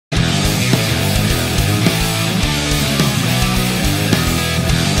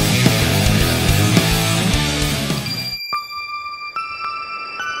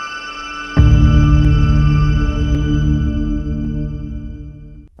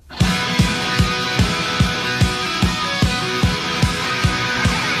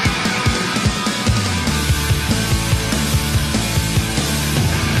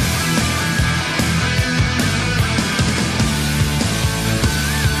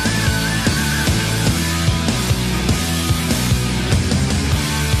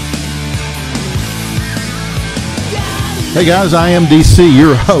Hey guys, I am DC,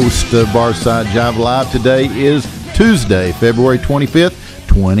 your host of Barside Jive Live. Today is Tuesday, February 25th,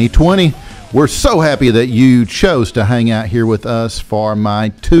 2020. We're so happy that you chose to hang out here with us for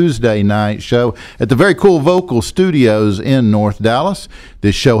my Tuesday night show at the very cool Vocal Studios in North Dallas.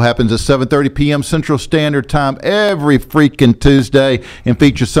 This show happens at 7:30 p.m. Central Standard Time every freaking Tuesday and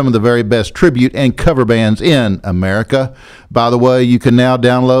features some of the very best tribute and cover bands in America. By the way, you can now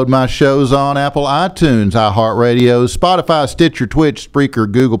download my shows on Apple iTunes, iHeartRadio, Spotify, Stitcher, Twitch, Spreaker,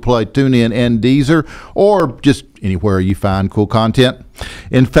 Google Play, TuneIn, and Deezer, or just anywhere you find cool content.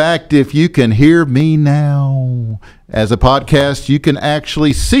 In fact, if you can hear me now as a podcast, you can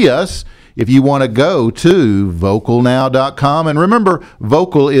actually see us if you want to go to vocalnow.com. And remember,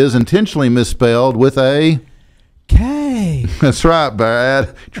 vocal is intentionally misspelled with a K. That's right,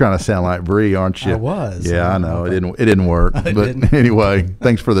 Brad. Trying to sound like Bree, aren't you? I was. Yeah, I know. It didn't work. But didn't. Anyway,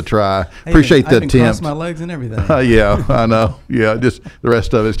 thanks for the try. Appreciate the attempt. Crossed my legs and everything. Yeah, I know. Yeah, just the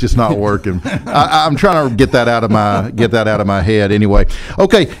rest of it's just not working. I'm trying to get that out of my head anyway.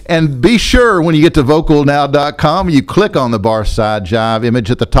 Okay, and be sure when you get to vocalnow.com, you click on the Barside Jive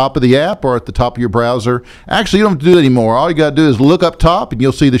image at the top of the app or at the top of your browser. Actually, you don't have to do it anymore. All you got to do is look up top and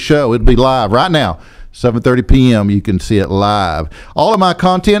you'll see the show. It'll be live right now. 7:30 p.m. You can see it live. All of my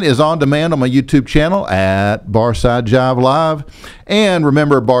content is on demand on my YouTube channel at Barside Jive Live. And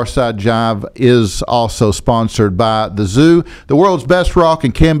remember, Barside Jive is also sponsored by The Zoo, the world's best rock,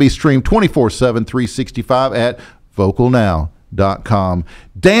 and can be streamed 24/7, 365 at vocalnow.com.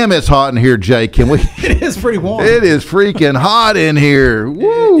 Damn, it's hot in here, Jay. Can we? It is pretty warm. It is freaking hot in here.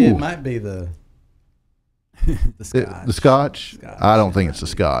 Woo. It might be the Scotch. The Scotch? I don't think it's the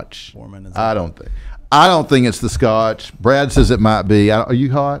Scotch. I don't think it's the Scotch. Brad says it might be. Are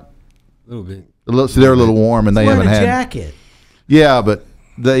you hot? A little bit. So they're a little warm, and they haven't had. Jacket. Yeah, but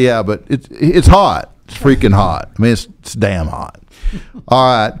it's hot. It's freaking hot. I mean, it's damn hot. All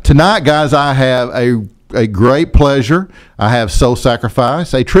right, tonight, guys, I have a great pleasure. I have Soul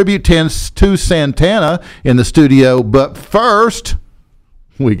Sacrifice, a tribute to Santana in the studio. But first,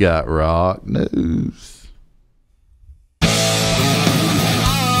 we got rock news.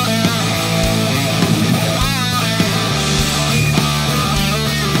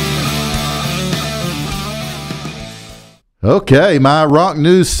 Okay, my rock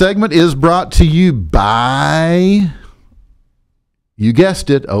news segment is brought to you by, you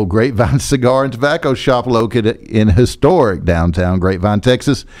guessed it, Grapevine Cigar and Tobacco Shop located in historic downtown Grapevine,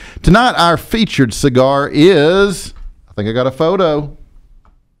 Texas. Tonight, our featured cigar is, I think I got a photo.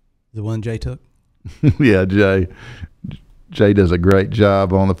 The one Jay took? Yeah, Jay. Jay does a great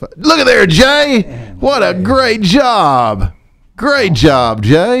job on the Look at there, Jay! Man, what a great job! Great job,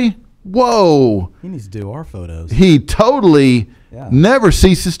 Jay. Whoa. He needs to do our photos. He totally never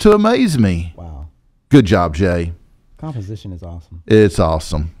ceases to amaze me. Wow. Good job, Jay. Composition is awesome. It's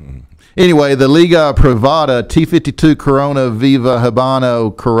awesome. Anyway, the Liga Privada T52 Corona Viva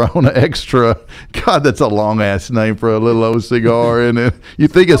Habano Corona Extra. God, that's a long-ass name for a little old cigar, isn't it? You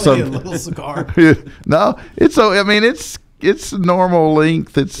think it's something. A little cigar. No, it's normal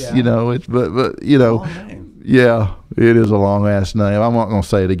length. It's, but yeah, it is a long-ass name. I'm not going to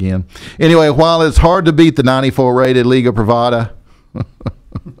say it again. Anyway, while it's hard to beat the 94 rated Liga Privada,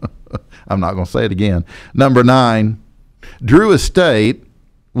 I'm not going to say it again. Number 9, Drew Estate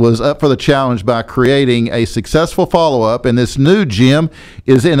was up for the challenge by creating a successful follow-up, and this new gem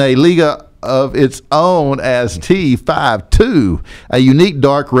is in a Liga of its own as T52, a unique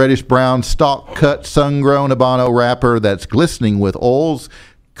dark reddish-brown stalk-cut sun-grown Habano wrapper that's glistening with oils,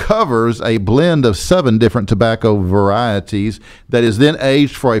 covers a blend of 7 different tobacco varieties that is then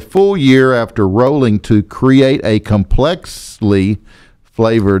aged for a full year after rolling to create a complexly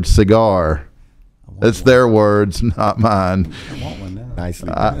flavored cigar. That's their words, not mine. I want one now. Nicely.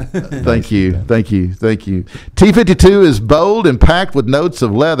 Thank you. T52 is bold and packed with notes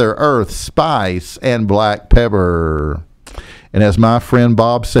of leather, earth, spice, and black pepper. And as my friend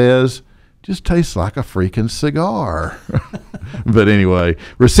Bob says, just tastes like a freaking cigar. But anyway,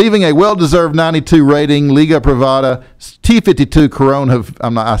 receiving a well-deserved 92 rating, Liga Privada T52 Corona.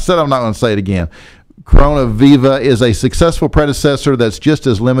 I'm not going to say it again. Corona Viva is a successful predecessor that's just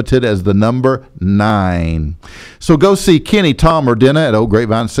as limited as the number 9. So go see Kenny, Tom, or Denna at Old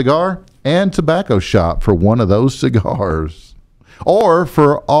Grapevine Cigar and Tobacco Shop for one of those cigars, or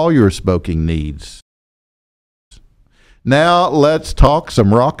for all your smoking needs. Now let's talk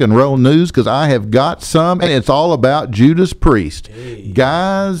some rock and roll news, because I have got some, and it's all about Judas Priest. Hey.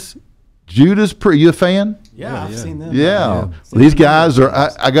 Guys, Judas Priest, you a fan? Yeah, I've seen them. Yeah. These guys are,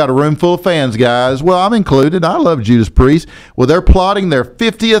 I got a room full of fans, guys. Well, I'm included. I love Judas Priest. Well, they're plotting their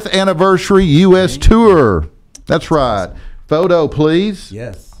 50th anniversary U.S. tour. That's right. Awesome. Photo, please.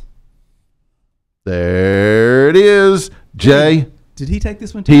 Yes. There it is. Jay. Did he take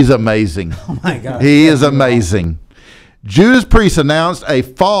this one too? He's amazing. Oh, my God. He is amazing. Judas Priest announced a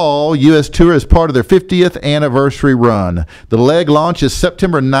fall U.S. tour as part of their 50th anniversary run. The leg launches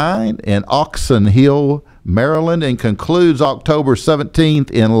September 9 in Oxon Hill, Maryland, and concludes October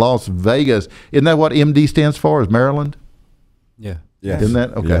 17th in Las Vegas. Isn't that what MD stands for, is Maryland? Yeah. Yes. Isn't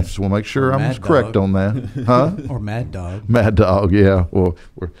that? Okay, yes. Just want to make sure I'm Dog. correct on that. Huh? Or Mad Dog. Mad Dog, yeah. Well,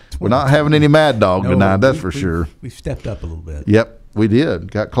 we're not having any Mad Dog tonight, that's for sure. We've stepped up a little bit. Yep, we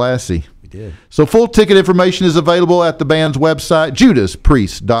did. Got classy. We did. So full ticket information is available at the band's website,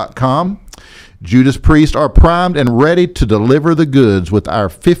 judaspriest.com. Judas Priest are primed and ready to deliver the goods with our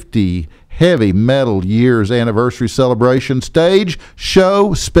 50 heavy metal years anniversary celebration stage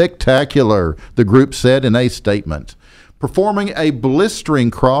show spectacular, the group said in a statement. Performing a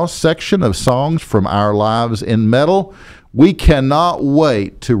blistering cross-section of songs from our lives in metal, we cannot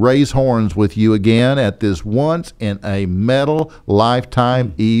wait to raise horns with you again at this once-in-a-metal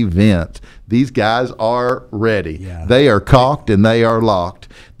lifetime event. These guys are ready. Yeah. They are cocked and they are locked.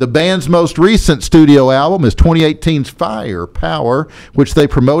 The band's most recent studio album is 2018's Firepower, which they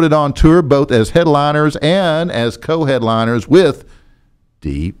promoted on tour both as headliners and as co-headliners with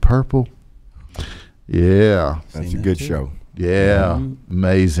Deep Purple. Yeah. That's a good show. Yeah,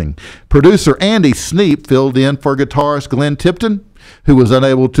 amazing. Producer Andy Sneap filled in for guitarist Glenn Tipton, who was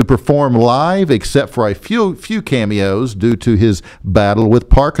unable to perform live except for a few cameos due to his battle with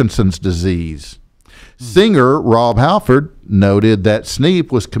Parkinson's disease. Singer Rob Halford noted that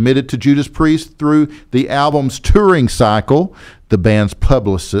Sneap was committed to Judas Priest through the album's touring cycle. The band's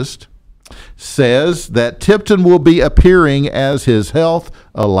publicist says that Tipton will be appearing as his health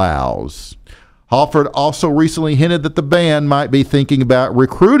allows. Halford also recently hinted that the band might be thinking about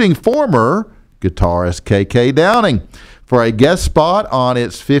recruiting former guitarist KK Downing for a guest spot on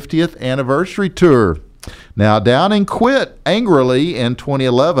its 50th anniversary tour. Now, Downing quit angrily in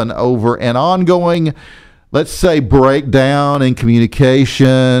 2011 over an ongoing, let's say, breakdown in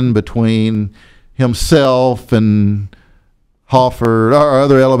communication between himself and Halford, or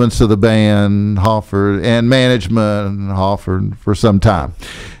other elements of the band, Halford, and management, and Halford for some time.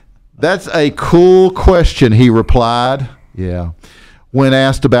 That's a cool question, he replied. Yeah. When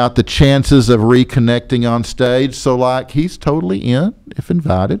asked about the chances of reconnecting on stage. So, like, he's totally in if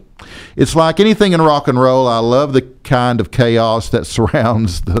invited. It's like anything in rock and roll. I love the kind of chaos that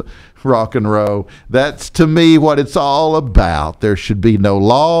surrounds the rock and roll. That's, to me, what it's all about. There should be no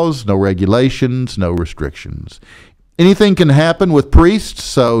laws, no regulations, no restrictions. Anything can happen with Priest,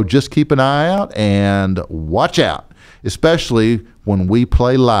 so just keep an eye out and watch out, especially when we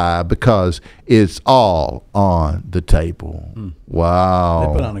play live, because it's all on the table. Wow.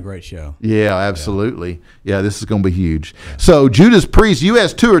 They put on a great show. Yeah, absolutely. Yeah, this is going to be huge. Yeah. So Judas Priest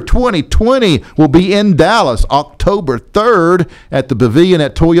U.S. Tour 2020 will be in Dallas October 3rd at the Pavilion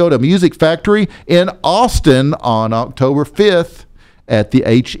at Toyota Music Factory, in Austin on October 5th at the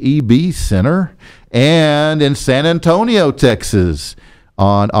HEB Center, and in San Antonio, Texas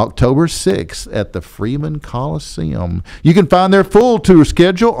on October 6th at the Freeman Coliseum. You can find their full tour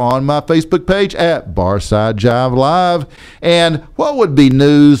schedule on my Facebook page at Barside Jive Live. And what would be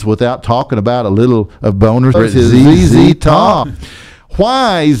news without talking about a little of Boner's ZZ Top?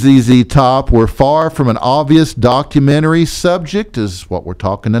 Why ZZ Top were far from an obvious documentary subject is what we're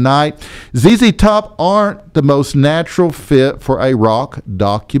talking tonight. ZZ Top aren't the most natural fit for a rock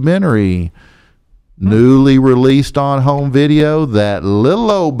documentary. Newly released on home video, that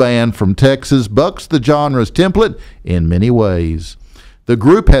little old band from Texas bucks the genre's template in many ways. The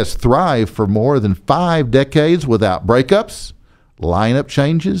group has thrived for more than 5 decades without breakups, lineup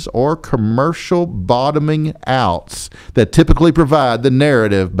changes, or commercial bottoming outs that typically provide the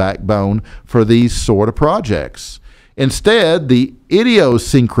narrative backbone for these sort of projects. Instead, the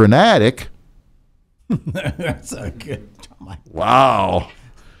idiosyncratic... That's a good... Wow.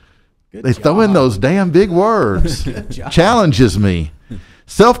 They job. throw in those damn big words. Challenges me.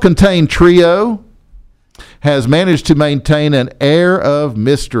 Self-contained trio has managed to maintain an air of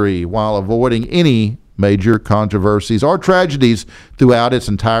mystery while avoiding any major controversies or tragedies throughout its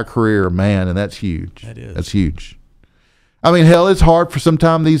entire career. Man, and that's huge. That is. That's huge. I mean, hell, it's hard for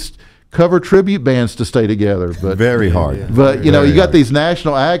sometimes these cover tribute bands to stay together. But very hard. Yeah. But, you know, you got these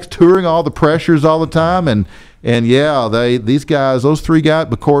national acts touring all the pressures all the time, and yeah, these guys, those 3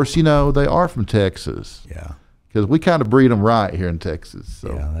 guys, of course, you know, they are from Texas. Yeah. Because we kind of breed them right here in Texas.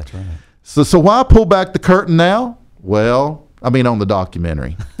 So. Yeah, that's right. So why pull back the curtain now? Well, I mean, on the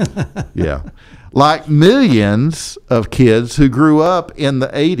documentary. Yeah. Like millions of kids who grew up in the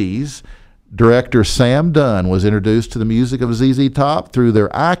 80s, Director Sam Dunn was introduced to the music of ZZ Top through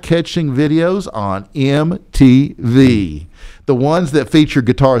their eye-catching videos on MTV. The ones that feature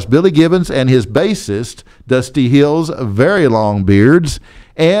guitarist Billy Gibbons and his bassist, Dusty Hill's very long beards,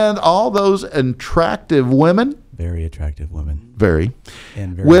 and all those attractive women. Very attractive women. Very.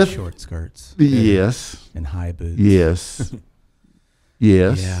 And very with short skirts. Yes. And high boots. Yes.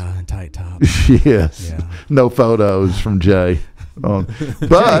 Yes. Yeah, and tight tops. Yes. Yeah. No photos from Jay. But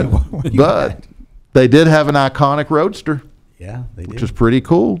got? they did have an iconic roadster, Yeah, they did. which is pretty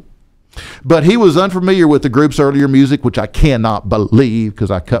cool. But he was unfamiliar with the group's earlier music, which I cannot believe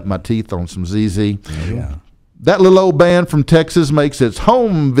because I cut my teeth on some ZZ. Yeah. That little old band from Texas makes its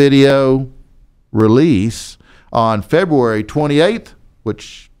home video release on February 28th,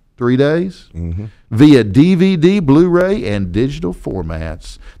 which 3 days, via DVD, Blu-ray, and digital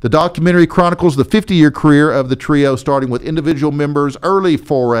formats. The documentary chronicles the 50-year career of the trio, starting with individual members' early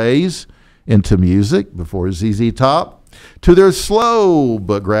forays into music before ZZ Top, to their slow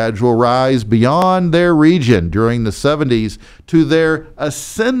but gradual rise beyond their region during the 70s, to their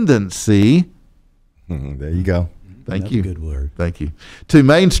ascendancy. There you go. Thank That's you. a good word. Thank you. To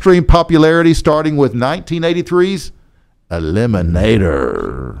mainstream popularity, starting with 1983's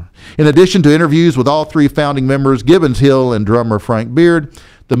Eliminator. In addition to interviews with all three founding members, Gibbons, Hill, and drummer Frank Beard,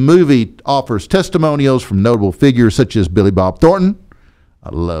 the movie offers testimonials from notable figures such as Billy Bob Thornton.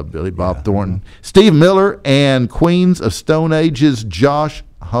 I love Billy Bob Thornton. Steve Miller, and Queens of Stone Age's Josh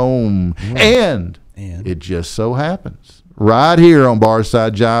Homme. And it just so happens, right here on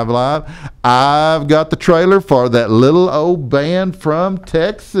Barside Jive Live, I've got the trailer for that little old band from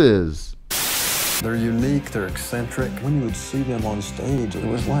Texas. They're unique, they're eccentric. When you would see them on stage, it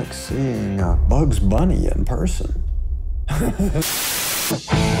was like seeing Bugs Bunny in person.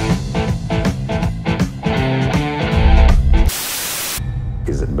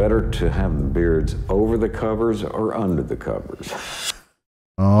 Is it better to have the beards over the covers or under the covers?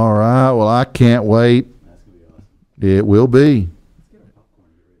 All right, well, I can't wait. It will be.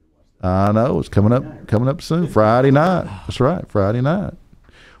 I know, it's coming up soon, Friday night. That's right, Friday night.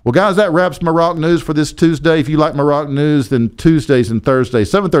 Well, guys, that wraps my rock news for this Tuesday. If you like my rock news, then Tuesdays and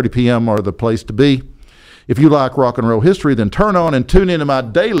Thursdays, 7:30 p.m. are the place to be. If you like rock and roll history, then turn on and tune into my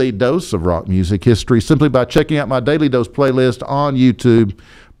daily dose of rock music history simply by checking out my Daily Dose playlist on YouTube,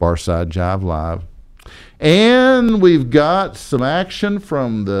 Barside Jive Live. And we've got some action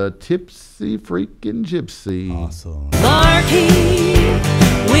from the Tipsy freaking Gypsy. Awesome. Marquee,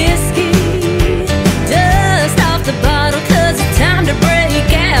 whiskey, dust off the bottle, 'cause it's time to break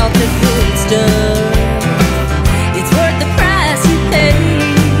out the good stuff. It's worth the price you pay.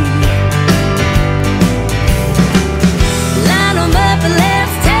 Line 'em up and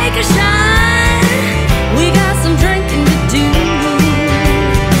let's take a shot. We got some drinking to do.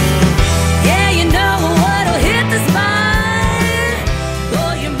 Yeah, you know what'll hit the spot.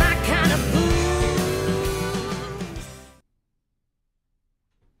 Boy, you're my kind of fool.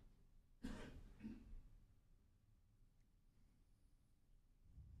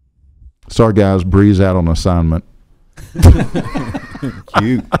 Sorry, guys, Bree's out on assignment.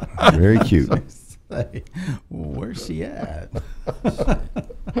 Cute. Very cute. Hey, where's she at?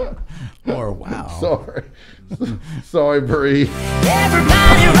 Or wow. Sorry. Sorry, Bree.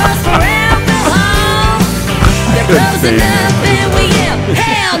 Everybody runs for alcohol. They're closing up and we yell,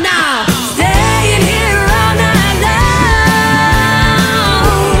 hell no! Staying here all night long.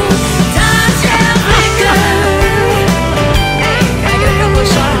 Touch and flicker. Hey, can I get a couple of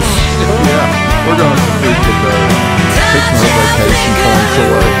shots? Yeah, we're going to speak with taking her vacation points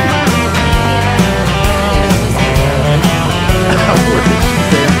away.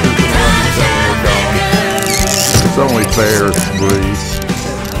 It's only fair, Bree.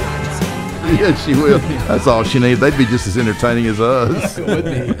 Yeah, she will. That's all she needs. They'd be just as entertaining as us. It would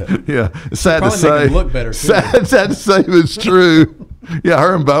be. Yeah, it's sad to Probably say. make them look better, too. Sad to say, but it's true. Yeah,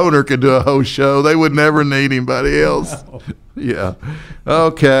 her and Boner could do a whole show. They would never need anybody else. Yeah.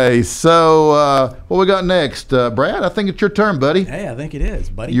 Okay, so what we got next? Brad, I think it's your turn, buddy. Hey, I think it is,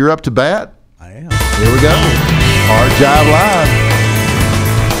 buddy. You're up to bat. I am. Here we go. Hard Jive Live.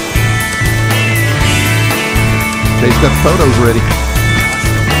 Jay's got the photos ready.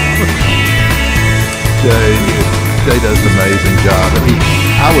 Jay does an amazing job. I mean,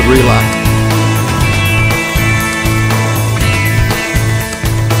 I would really like.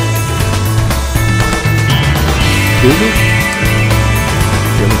 Is it?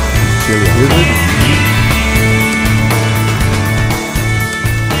 Is it?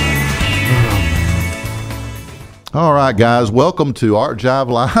 All right, guys. Welcome to Art Jive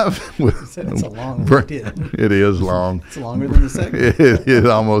Live. It's a long It is long. It's longer than the segment. It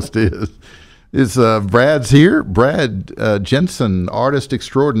almost is. Is Brad's here? Brad Jensen, artist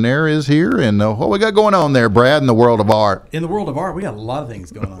extraordinaire, is here. And what we got going on there, Brad, in the world of art? In the world of art, we got a lot of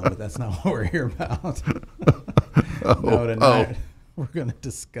things going on, but that's not what we're here about. No, tonight we're going to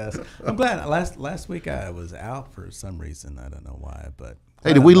discuss. I'm glad. Last week I was out for some reason. I don't know why, but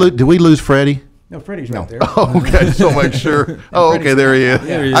Hey, did we lose Freddie? No, Freddie's right there. Oh, okay, just want to make sure. Oh, okay, there he is.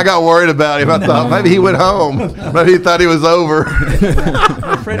 Yeah. I got worried about him. I thought maybe he went home. Maybe he thought he was over.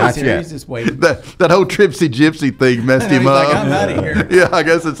 No, Freddie's Not here. yet. He's just waiting. that whole Tipsy Gypsy thing messed him He's up. like, I'm outta here. Yeah, I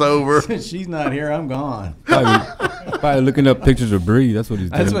guess it's over. Since she's not here, I'm gone. Probably looking up pictures of Bree. That's what he's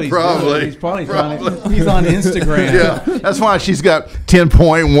doing. That's what he's Probably. doing. He's probably trying to. He's on Instagram. Yeah, that's why she's got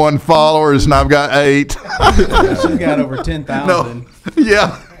 10.1 followers and I've got 8. She's got over 10,000. No,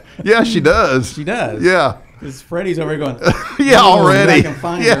 yeah, she does. She does. Yeah. Because Freddie's over here going, Yeah, already. I can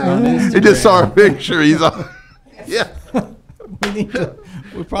find her on Instagram. He just saw her picture. He's on. Yeah.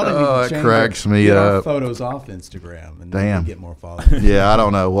 We probably need Oh, to it change cracks our, me get our up. photos off Instagram and Damn. then get more followers. Yeah, I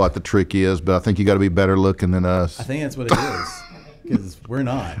don't know what the trick is, but I think you got to be better looking than us. I think that's what it is. Because we're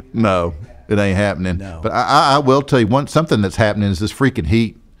not. No, it ain't happening. No. But I will tell you something that's happening is this freaking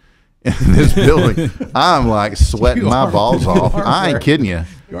heat in this building. I'm like sweating my balls off. I ain't kidding you.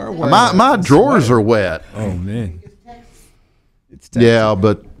 You are wearing My a drawers sweater. are wet. Oh man. It's Texas. Yeah,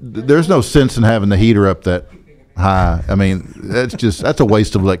 but there's no sense in having the heater up that high. I mean, that's a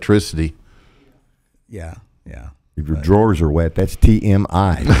waste of electricity. Yeah. If your drawers are wet, that's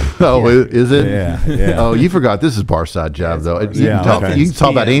TMI. Oh, is it? Yeah. Oh, you forgot this is Barside Jive, though. You Yeah, can talk, okay. you can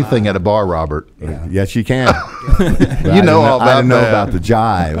talk about TMI. anything at a bar, Robert. Yes, you can. But You know all I about didn't know that. about the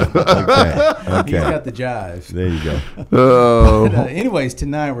jive. Okay. He's got the jive. There you go. Oh, But, anyways,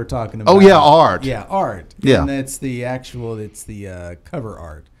 tonight we're talking about. oh yeah, art. Yeah, art. Yeah. And it's the cover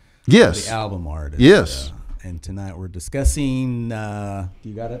art. Yes. The album art. Yes. And tonight we're discussing.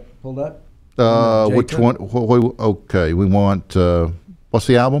 You got it pulled up? Which Jacob? one? Okay, we want. What's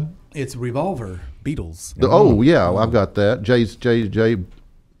the album? It's Revolver, Beatles. Oh yeah, I've got that. J.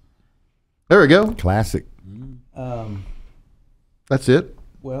 There we go. Classic. That's it.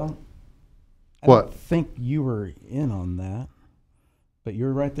 Well, I What? don't think you were in on that, but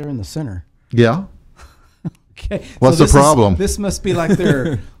you're right there in the center. Yeah. Okay. What's the this problem? This must be like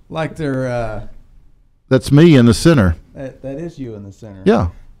their That's me in the center. that is you in the center. Yeah.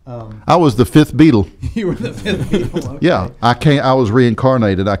 I was the 5th Beatle. You were the 5th Beatle. Okay. Yeah. I was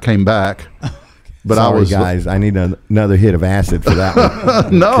reincarnated. I came back. But Sorry, I was guys. I need another hit of acid for that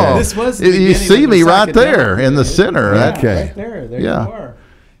one. no. This was the You beginning see of me the right psychedelic there in the period. center. Yeah, Okay. right there. There Yeah. you are.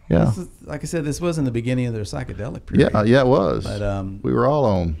 Yeah. This is, like I said, this was in the beginning of their psychedelic period. Yeah, it was. But We were all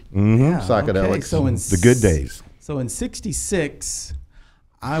on yeah, psychedelics. Okay. So in The good days. So in '66,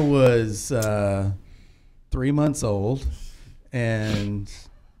 I was 3 months old, and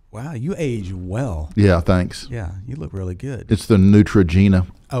wow, you age well. Yeah, thanks. Yeah, you look really good. It's the Neutrogena.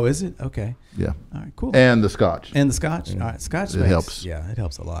 Oh, is it? Okay. Yeah. All right, cool. And the Scotch. And the Scotch. All right, Scotch It makes- helps. Yeah, it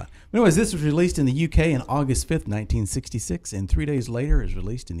helps a lot. But anyways, this was released in the UK on August 5th, 1966, and 3 days later is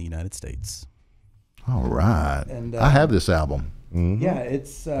released in the United States. All right. And, I have this album. Yeah,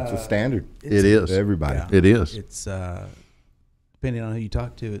 it's It's a standard. It is. To everybody. Yeah. It is. It's depending on who you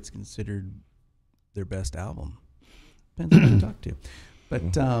talk to, it's considered their best album. Depends on who you talk to.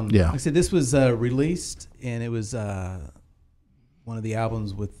 But Yeah. like I said, this was released, and it was one of the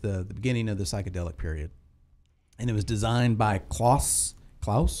albums with the beginning of the psychedelic period, and it was designed by Klaus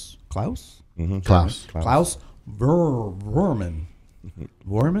Klaus. Vormann.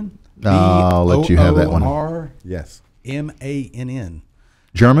 Vormann. I'll let you have that one. Yes. Vormann.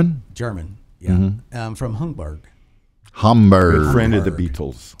 German? German. Yeah. From Hamburg. Hamburg. Good friend of the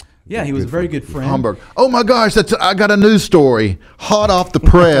Beatles. Yeah, he was a very good friend. Hamburg. Oh my gosh, I got a news story. Hot off the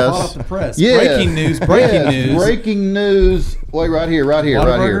press. Hot off the press. Yeah. Breaking news. Breaking news. Breaking news. Wait, right here.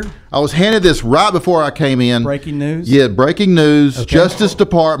 Whataburger? I was handed this right before I came in. Breaking news. Yeah, breaking news. Okay. Justice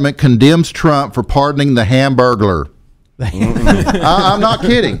Department condemns Trump for pardoning the Hamburglar. I'm not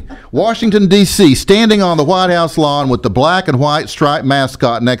kidding. Washington, D.C., standing on the White House lawn with the black and white striped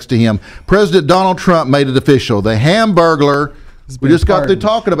mascot next to him, President Donald Trump made it official. The Hamburglar, we been just got through pardoned.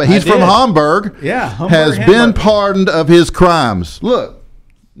 talking about, I he's from did. Hamburg, Yeah, Hamburg, has been Hamburg. pardoned of his crimes. Look,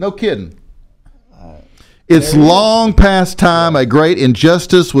 no kidding. It's long past time a great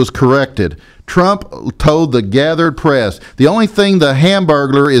injustice was corrected. Trump told the gathered press, the only thing the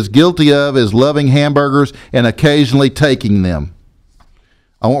Hamburglar is guilty of is loving hamburgers and occasionally taking them.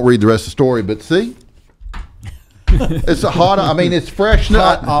 I won't read the rest of the story, but see? It's it's fresh.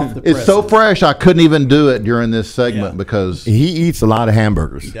 Hot off the It's so presses. fresh, I couldn't even do it during this segment Yeah. because He eats a lot of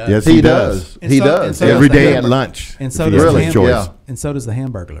hamburgers. does. Yes, he he does. And He so- does. and so Every does the day at hamburger. lunch. And so if does he has the a Really? choice. Yeah. And so does the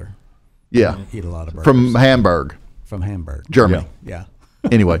Hamburglar. Yeah. Eat a lot of burgers. From Hamburg, From Hamburg. Germany. Yeah.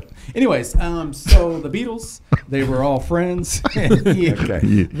 Anyway. Anyways, so the Beatles, they were all friends. And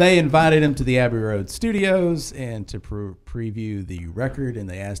they invited him to the Abbey Road studios and to preview the record, and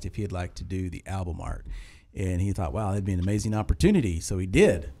they asked if he'd like to do the album art. And he thought, wow, that'd be an amazing opportunity. So he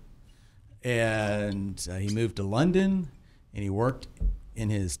did. And he moved to London, and he worked in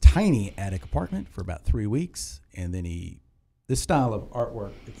his tiny attic apartment for about 3 weeks. And then this style of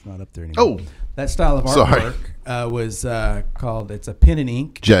artwork, it's not up there anymore. Oh. That style of artwork was called, it's a pen and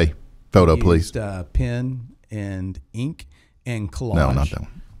ink. Jay, photo, He please. used pen and ink and collage. No, not that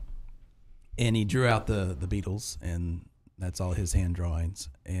one. And he drew out the Beatles, and that's all his hand drawings.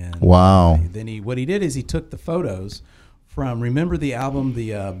 And Wow. then what he did is he took the photos from, remember the album,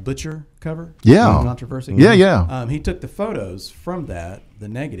 the Butcher cover? Yeah. Controversy? Yeah. He took the photos from that, the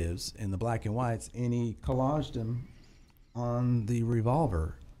negatives and the black and whites, and he collaged them on the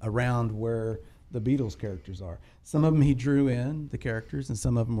Revolver around where the Beatles characters are. Some of them he drew in, the characters, and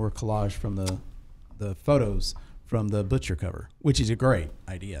some of them were collaged from the photos from the Butcher cover, which is a great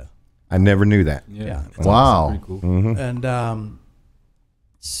idea. I never knew that. Yeah. Wow. Pretty cool. And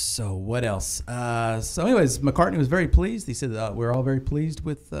so what else? So anyways, McCartney was very pleased. He said, we're all very pleased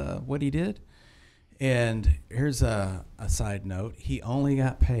with what he did. And here's a side note. He only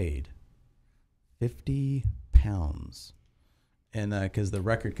got paid £50. And because the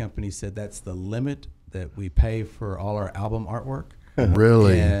record company said that's the limit that we pay for all our album artwork.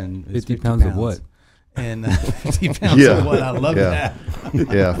 Really? And it's 50 pounds of what? And 50 pounds of what? I love that.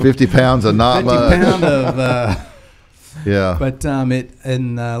 Yeah, 50 pounds of not 50 much. pound of... Yeah. But a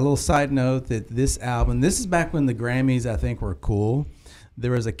little side note that this album, this is back when the Grammys, I think, were cool.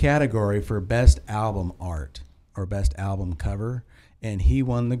 There was a category for best album art or best album cover, and he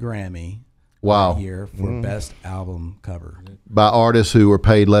won the Grammy Wow. that year for best album cover. By artists who were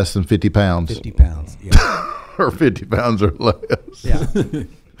paid less than 50 pounds. 50 pounds, yeah. Or 50 pounds or less. Yeah.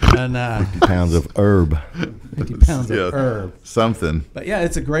 And 50 pounds of herb. 50 pounds of herb. Something. But yeah,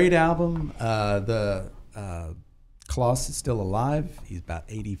 it's a great album. The Klaus is still alive. He's about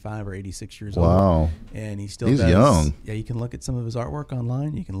 85 or 86 years old. Wow. And he's young. Yeah, you can look at some of his artwork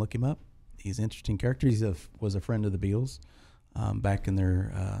online. You can look him up. He's an interesting character. He was a friend of the Beatles back in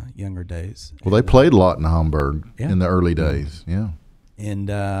their younger days. Well, they played a lot in Hamburg Yeah. in the early days. Yeah. And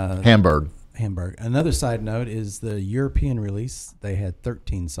Hamburg. Another side note is the European release. They had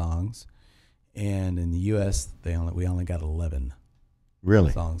 13 songs, and in the U.S. we only got 11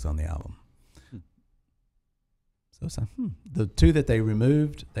 Really? songs on the album. So it's the two that they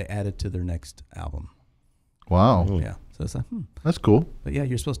removed, they added to their next album. Wow. Yeah. So it's That's cool. but yeah,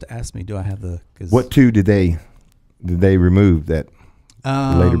 you're supposed to ask me, do I have the? Cause, What two did they remove that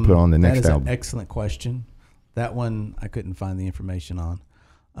later put on the next that is album? An excellent question. That one I couldn't find the information on.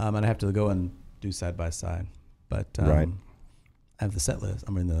 I'd have to go and do side by side. But Right. I have the set list.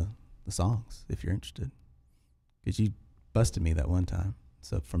 I mean the songs if you're interested, because you busted me that one time.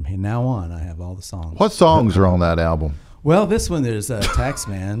 So from now on, I have all the songs. What songs are on that album? Well, this one there's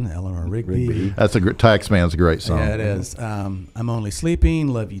Taxman, Eleanor Rigby. That's Taxman's a great song. Yeah, it is. I'm Only Sleeping,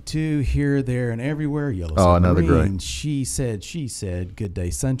 Love You Too, Here, There, and Everywhere, Yellow Oh, another Submarine, great. She Said, Good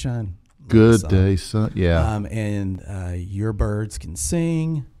Day Sunshine. Love the Good song. Day, Son. Yeah. And Your Birds Can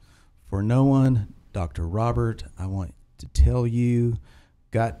Sing, For No One, Dr. Robert, I Want to Tell You,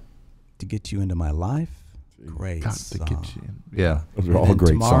 Got to Get You Into My Life. Great Got to song. get you. Yeah. Those are And all then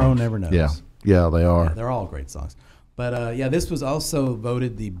great Tomorrow songs. Never Knows. Yeah. Yeah, they are. Yeah, they're all great songs. But yeah, this was also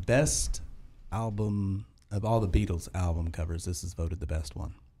voted the best album of all the Beatles album covers. This is voted the best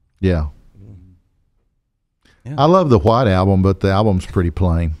one. Yeah. Yeah. I love the White Album, but the album's pretty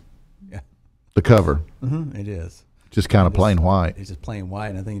plain. Yeah. The cover, It is. just kind of plain white. It's just plain white,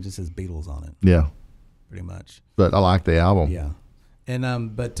 and I think it just says Beatles on it, Yeah. pretty much. But I like the album. Yeah.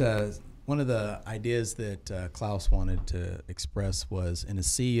 And but one of the ideas that Klaus wanted to express was, in a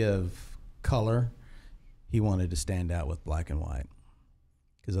sea of color, he wanted to stand out with black and white,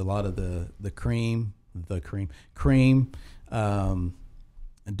 because a lot of the cream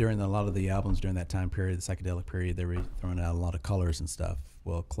during a lot of the albums during that time period, the psychedelic period, they were throwing out a lot of colors and stuff.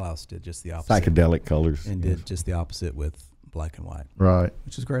 Well, Klaus did just the opposite. Psychedelic colors. And did just the opposite with black and white, Right.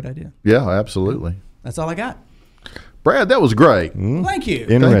 which is a great idea. Yeah, absolutely. That's all I got. Brad, that was great. Thank you.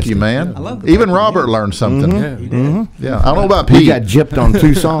 Interesting. Thank you, man. I love the Even Beatles. Robert learned something. Yeah. You did. Yeah. I don't know about We Pete. got gypped on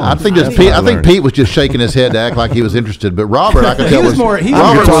 2 songs. I think That's Pete. what I think learned. Pete was just shaking his head to act like he was interested, but Robert, I could tell, was more- he was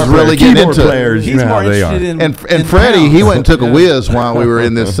Robert guitar was really player, getting keyboard into players. it. You He's know more how they are. interested in And Freddie, he went and took a whiz while we were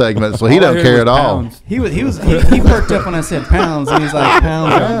in this segment, so he All I don't heard care was at all. pounds. He perked up when I said pounds, and he's like,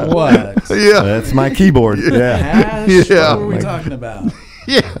 pounds of what? Yeah. That's my keyboard. Yeah. Hash? Yeah. What are we talking about?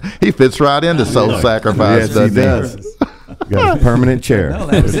 Yeah, he fits right into Soul Sacrifice. Yes, he does. Got a permanent chair. No,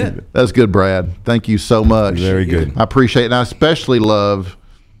 that's it. That's good, Brad. Thank you so much. Very good. I appreciate it. And I especially love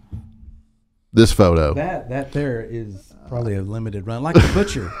this photo. That there is probably a limited run, like the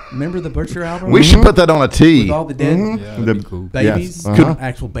Butcher. Remember the Butcher album? We should put that on a tee. With all the dead Yeah, that'd be cool. babies, Yes. Uh-huh.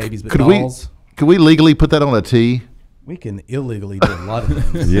 actual babies, but Could dolls. could we legally put that on a tee? We can illegally do a lot of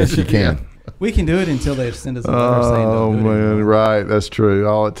things. Yes, you can. We can do it until they send us a letter saying Oh don't do it man, anymore. right? That's true.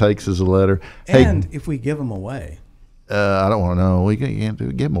 All it takes is a letter. And if we give them away, I don't want to know. We can't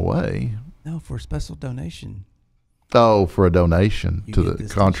give them away. no, for a special donation, Oh, for a donation You to get the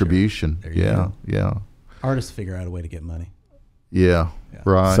this contribution. t-shirt. There you Yeah, go. yeah, artists figure out a way to get money. yeah.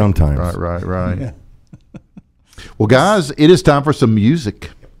 Right. Sometimes. Right. Yeah. Well, guys, it is time for some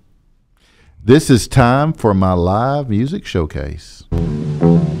music. This is time for my live music showcase.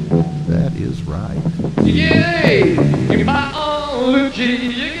 That is right.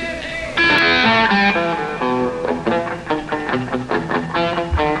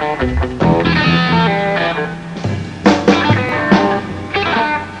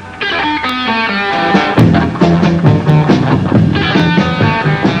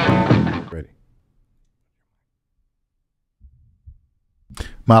 Ready.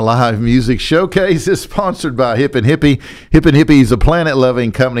 My live music showcase is sponsored by Hip and Hippie. Hip and Hippie is a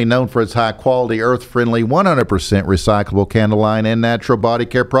planet-loving company known for its high-quality, earth-friendly, 100% recyclable candle line and natural body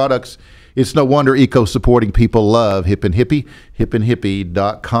care products. It's no wonder eco-supporting people love Hip and Hippie,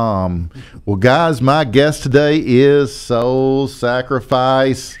 hipandhippie.com. Well, guys, my guest today is Soul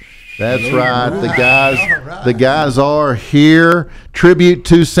Sacrifice. That's right. The guys are here. Tribute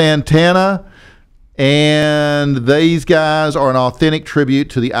to Santana. And these guys are an authentic tribute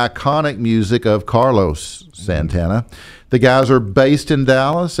to the iconic music of Carlos Santana. The guys are based in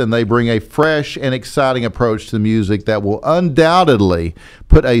Dallas, and they bring a fresh and exciting approach to the music that will undoubtedly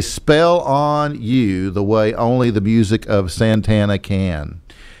put a spell on you the way only the music of Santana can.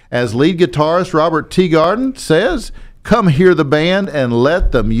 As lead guitarist Robert Teagarden says, "Come hear the band and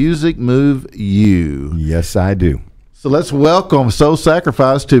let the music move you." Yes, I do. So let's welcome Soul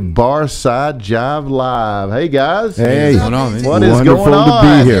Sacrifice to Barside Jive Live. Hey, guys. Hey, What's going on, man? What is wonderful going on?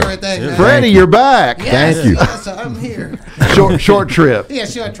 to be here. Everything, Freddie, you're back. Thank you. Yes, I'm here. Short trip. Yeah,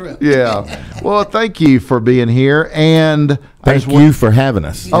 short trip. Yeah. Well, thank you for being here. And I Thank just you for having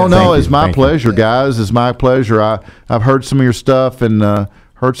us. Oh, no, Thank it's you. my Thank you. pleasure, guys. It's my pleasure. I've heard some of your stuff and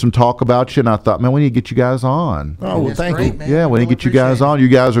heard some talk about you, and I thought, man, we need to get you guys on. Oh, well, That's thank great, you. man. Yeah, we need to Really get you guys appreciate on. You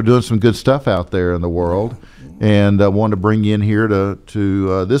guys are doing some good stuff out there in the world, and I wanted to bring you in here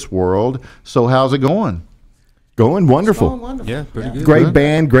to this world. So how's it going? Going wonderful. Oh, wonderful. Yeah, pretty good. Great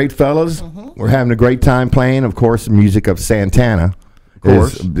band, great fellas. We're having a great time playing. Of course, the music of Santana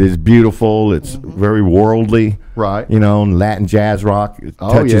course. is beautiful. It's very worldly. Right. You know, and Latin jazz rock. It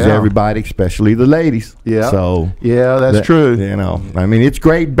Oh, touches yeah. everybody, especially the ladies. Yeah. So Yeah, that's that- true. You know, I mean, it's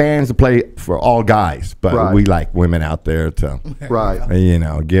great bands to play for all guys, but Right. we like women out there to, Right. you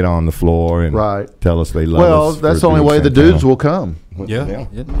know, get on the floor and Right. tell us they love Well, us. that's for the only doing way the Santana. dudes will come. Yeah.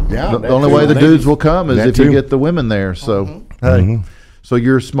 Yeah, The only way the dudes will come is That if you too. get the women there. So, hey, so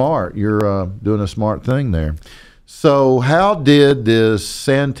you're smart. You're doing a smart thing there. So, how did this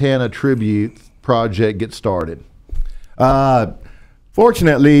Santana tribute project get started?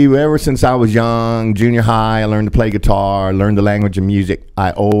 Fortunately, ever since I was young, junior high, I learned to play guitar, learned the language of music.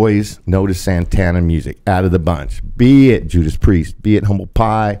 I always noticed Santana music out of the bunch, be it Judas Priest, be it Humble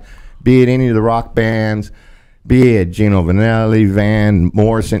Pie, be it any of the rock bands, be it Gino Vanelli, Van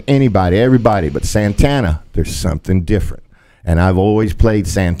Morrison, anybody, everybody. But Santana, there's something different. And I've always played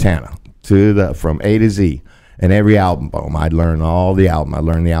Santana from A to Z. And every album, I'd learn all the album. I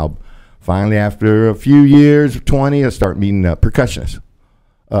learned the album. Finally, after a few years, 20, I start meeting percussionists,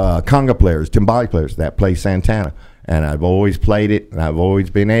 conga players, timbali players that play Santana. And I've always played it, and I've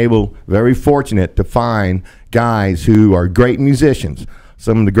always been very fortunate to find guys who are great musicians.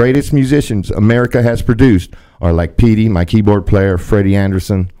 Some of the greatest musicians America has produced are like Petey, my keyboard player, Freddie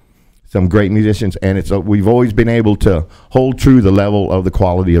Anderson, some great musicians. And we've always been able to hold true the level of the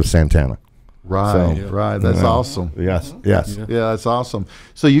quality of Santana. Right, So, right. That's awesome. Yes, yes. Yeah, that's awesome.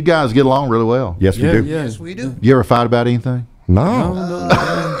 So you guys get along really well. Yes, we do. Yes, we do. You ever fight about anything? No.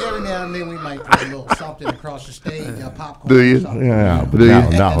 Every now and then we might might put a little something across the stage, popcorn. Do you? Or something, Yeah,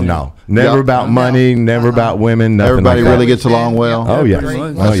 you know. no. Never Yeah. about money, never about women. Nothing Everybody like that. really gets along well. Oh, yeah. Great.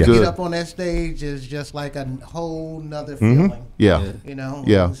 Oh, Once yeah. you Good. get up on that stage, it's just like a whole nother feeling. Yeah. You know.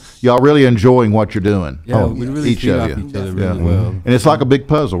 Yeah. Y'all really enjoying what you're doing. Yeah, we really each feed of off you. each other Yeah. really well. And it's like a big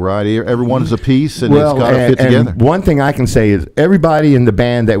puzzle, right? Everyone is a piece, and it's got to fit and together. one thing I can say is everybody in the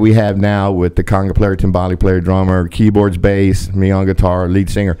band that we have now, with the conga player, timbali player, drummer, keyboards, bass, me on guitar, lead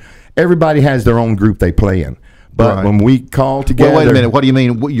singer, everybody has their own group they play in. But Right. when we call together, Well, wait a minute. What do you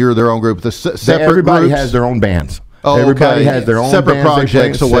mean? You're their own group? The separate everybody groups? has their own bands. Oh, Everybody okay. has their own separate bands they play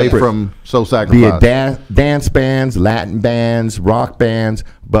projects in, away separate. from Soul Be Sacrifice. it dance bands, Latin bands, rock bands.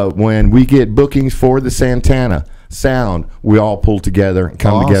 But when we get bookings for the Santana sound, we all pull together and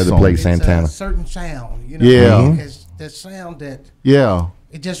come together to Awesome. play It's Santana. a certain sound. You know. Yeah. It's the sound that Yeah.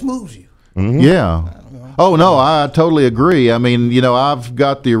 it just moves you. Yeah. Oh no, I totally agree. I mean, I've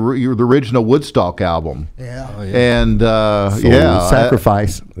got the original Woodstock album, Yeah. and Soul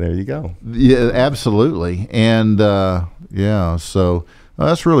Sacrifice. There you go. yeah, absolutely, and yeah, so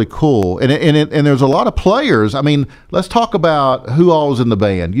that's really cool. And there's a lot of players. I mean, let's talk about who all's in the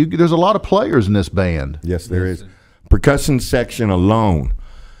band. There's a lot of players in this band. Yes, there is. Percussion section alone.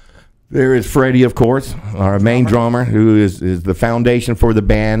 There is Freddie, of course, our main drummer, who is the foundation for the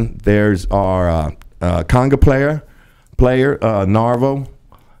band. There's our conga player, Narvo,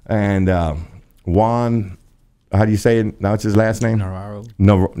 and Juan. How do you say it? Now it's his last name.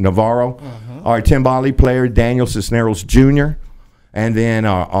 Navarro. Our timbali player, Daniel Cisneros Jr., and then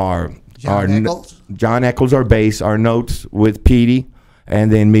our John Eccles, our bass, our notes with Petey,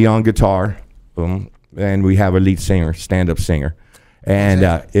 and then me on guitar. And we have a lead singer, stand-up singer. And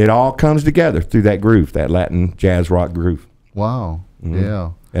it all comes together through that groove, that Latin jazz rock groove. Wow.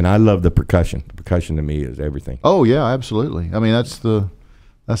 Yeah. And I love the percussion. The percussion to me is everything. Oh yeah, absolutely. I mean, that's the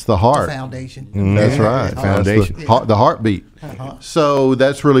heart. The foundation. That's right. Foundation. That's the heartbeat. So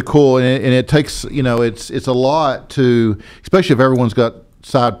that's really cool, and it takes it's a lot to, especially if everyone's got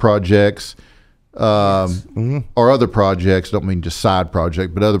side projects or other projects. Don't mean just side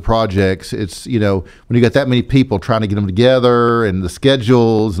project, but other projects. It's when you got that many people trying to get them together and the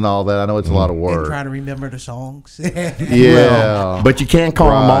schedules and all that. I know it's a lot of And work. trying to remember the songs. Yeah. But you can't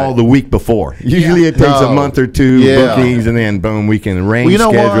call them Right. all the week before. Usually it takes No. a month or two Yeah. bookings, and then boom, we can arrange Well, you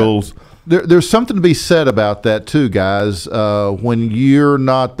know schedules. what? There's something to be said about that too, guys. When you're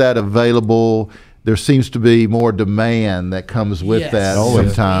not that available, there seems to be more demand that comes with Yes. that Always.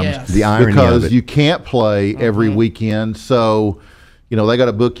 sometimes. Yes. The irony because of it. you can't play every weekend, so they got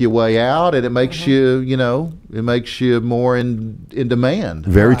to book you way out, and it makes it makes you more in demand.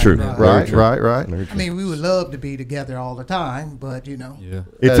 Very true. right. Very Right, true. right. Very I true. mean, we would love to be together all the time, but Yeah.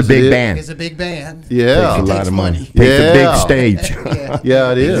 It's a As big it- band. it's a big band. Yeah. Takes a lot takes of money. money. Takes a Yeah. big stage. Yeah.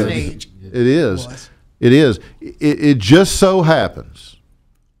 Yeah, it Big is. stage. It is. Was. It is. It just so happens.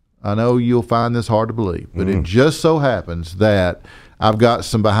 I know you'll find this hard to believe, but it just so happens that I've got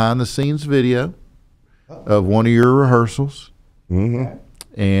some behind-the-scenes video of one of your rehearsals,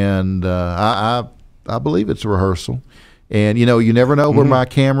 and I believe it's a rehearsal. And you never know where my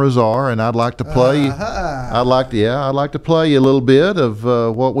cameras are, and I'd like to play. I'd like to play you a little bit of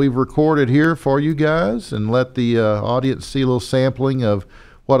what we've recorded here for you guys, and let the audience see a little sampling of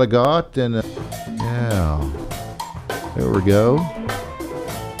what I got. And yeah, there we go.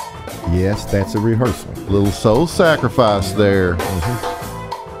 Yes, that's a rehearsal. Little soul sacrifice there.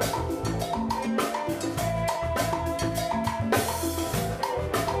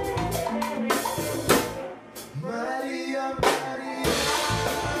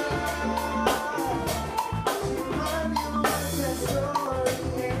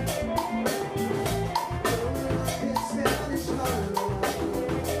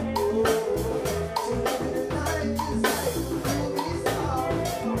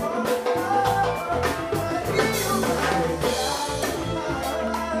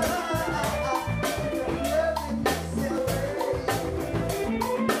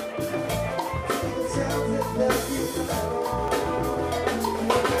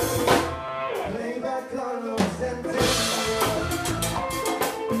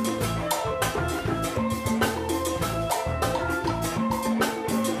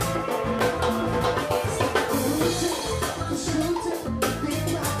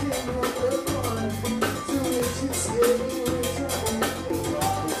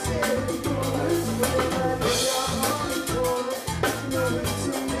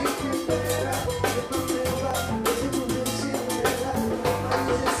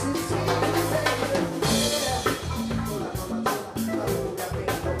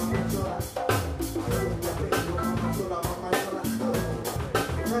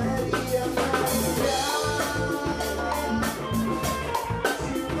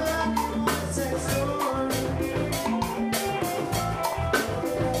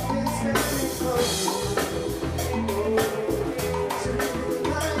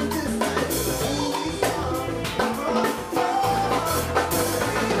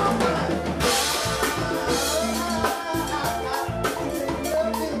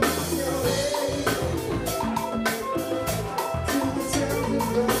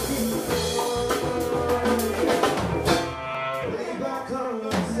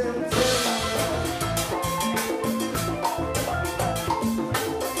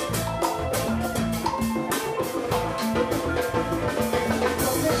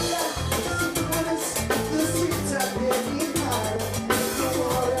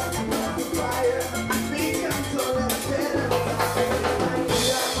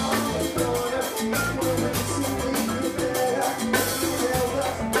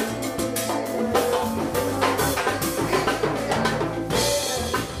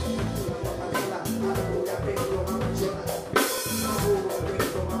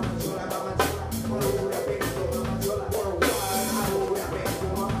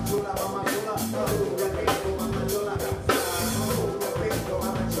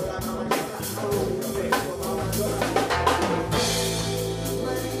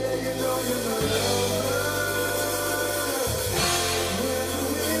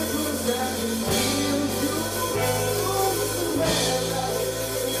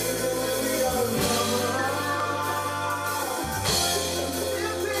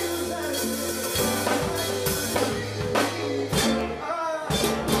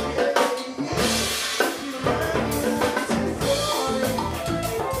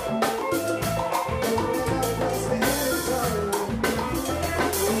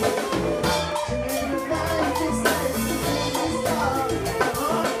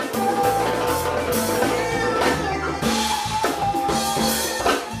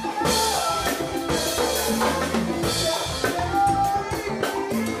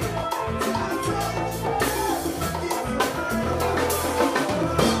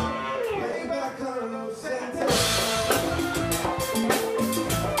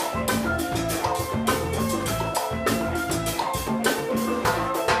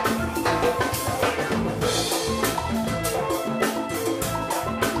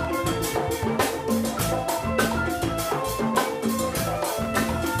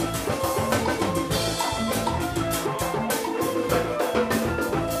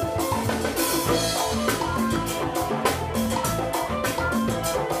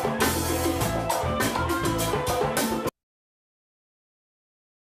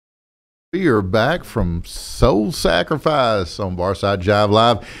 We are back from Soul Sacrifice on Barside Jive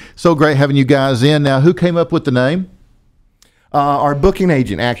Live. So great having you guys in. Now, who came up with the name? Our booking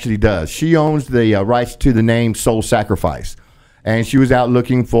agent actually does. She owns the rights to the name Soul Sacrifice. And she was out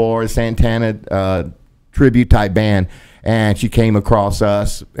looking for a Santana tribute type band. And she came across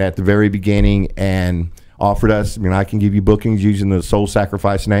us at the very beginning and offered us, I can give you bookings using the Soul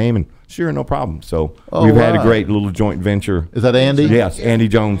Sacrifice name. And sure, no problem. So we've had a great little joint venture. Is that Andy? Yes, Andy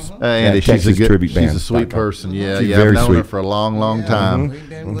Jones. Andy, she's a tribute band. She's a sweet person. Yeah, she's very I've known sweet. her for a long, long time. We've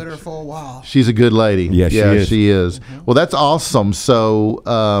been with her for a while. She's a good lady. Yes, she is. Well, that's awesome.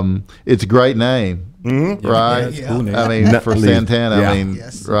 So it's a great name. Right? Yeah, cool name. I mean, for Santana, Yeah. I mean,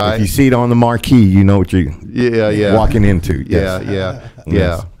 Yes. right? If you see it on the marquee, you know what you're walking into. Yes. Yeah.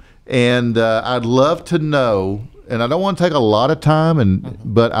 Yes. And I'd love to know, and I don't want to take a lot of time,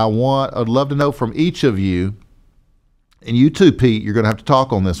 but I'd love to know from each of you, and you too, Pete, you're going to have to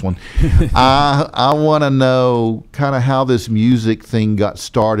talk on this one. I want to know kind of how this music thing got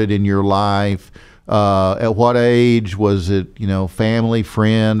started in your life. At what age was it, family,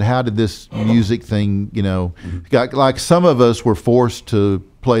 friend? How did this music thing, got, like some of us were forced to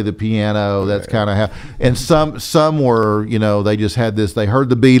play the piano. That's kind of how, and some were, they just had this, they heard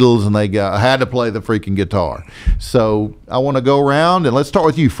the Beatles and they had to play the freaking guitar. So I want to go around and let's start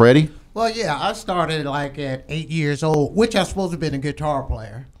with you, Freddie. Well, yeah, I started like at 8 years old, which I supposed to have been a guitar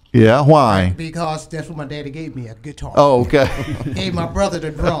player. Yeah, why? Because that's what my daddy gave me, a guitar. Oh, okay. Gave my brother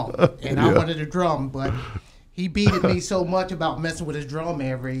the drum, and I wanted a drum, but he beated me so much about messing with his drum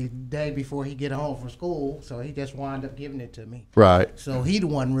every day before he get home from school, so he just wound up giving it to me. Right. So he the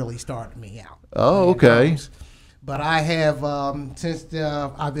one really started me out. Oh, okay. Drums. But I have, since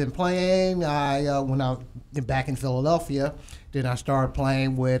I've been playing, when I was back in Philadelphia, then I started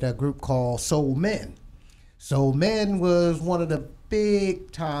playing with a group called Soul Men. Soul Men was one of the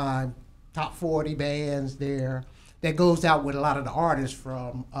big time top 40 bands there that goes out with a lot of the artists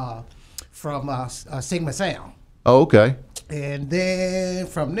from Sigma Sound. Oh, okay. And then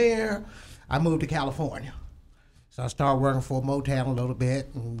from there, I moved to California. So I started working for Motown a little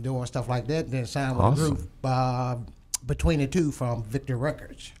bit and doing stuff like that. And then signed with a group between the two from Victor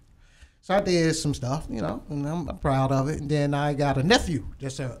Records. So I did some stuff, and I'm proud of it. And then I got a nephew,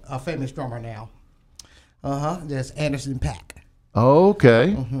 just a famous drummer now. That's Anderson .Paak. Oh,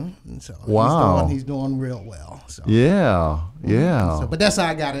 okay. So wow. He's doing real well. So. Yeah. So, but that's how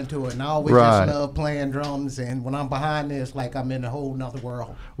I got into it. And I always just love playing drums. And when I'm behind this, like I'm in a whole nother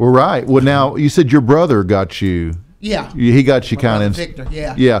world. Well, right. Well, now you said your brother got you. Yeah. He got you kind of. Victor,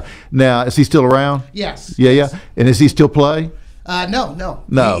 yeah. Yeah. Now, is he still around? Yes. Yeah, yeah. And does he still play? No.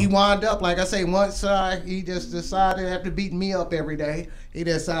 He wound up, like I say, once he just decided after beating me up every day, he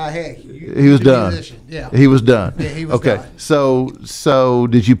decided, hey, he was done. Yeah. He was done. Yeah, he was okay. done. So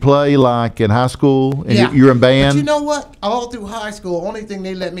did you play like in high school? And yeah. You're in band? But you know what? All through high school, only thing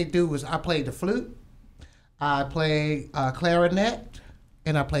they let me do was I played the flute, I played clarinet,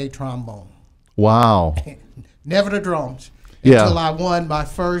 and I played trombone. Wow. Never the drums. Yeah. Until I won my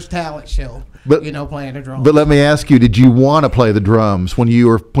first talent show. But, playing the drums. But let me ask you: did you want to play the drums when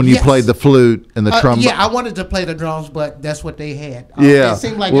you Yes. played the flute and the trombone? Yeah, I wanted to play the drums, but that's what they had. Yeah, It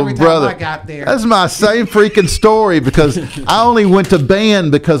seemed like every time I got there. That's my same freaking story because I only went to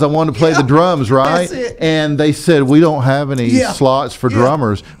band because I wanted to play the drums, right? That's it. And they said we don't have any slots for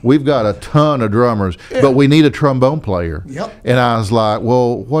drummers. We've got a ton of drummers, but we need a trombone player. Yep. And I was like,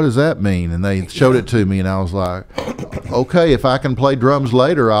 well, what does that mean? And they showed it to me, and I was like, okay, if I can play drums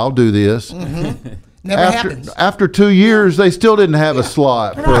later, I'll do this. Never happens. After 2 years, they still didn't have a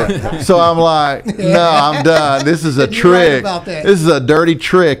slot. So I'm like, no, I'm done. This is a You're trick. right about that. This is a dirty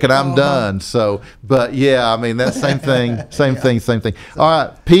trick, and I'm done. So, but yeah, I mean, that's same thing. Same thing. All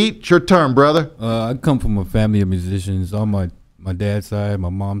right, Pete, it's your turn, brother. I come from a family of musicians. On my dad's side, my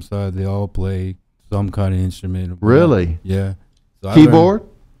mom's side, they all play some kind of instrument. Really? Yeah. So Keyboard?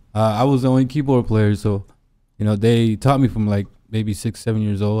 I was the only keyboard player, so they taught me from like maybe 6, 7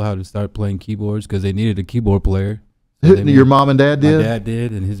 years old how to start playing keyboards because they needed a keyboard player. So Your mom and dad did? My dad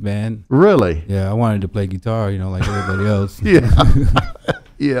did, and his band. Really? Yeah, I wanted to play guitar, like everybody else. Yeah.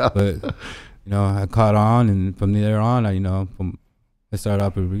 Yeah. But I caught on, and from there on, I started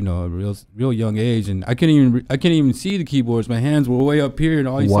off at a real young age, and I couldn't even see the keyboards. My hands were way up here, and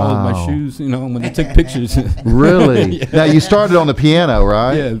all you saw was my shoes. When they took pictures. Really? Yeah. Now you started on the piano,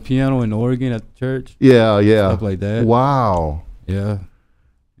 right? Yeah, the piano in Oregon at the church. Yeah, Stuff like that. Wow. Yeah,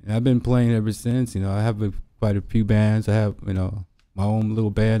 and I've been playing ever since. I have quite a few bands. I have my own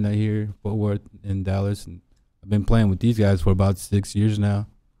little band out here, Fort Worth in Dallas, and I've been playing with these guys for about 6 years now.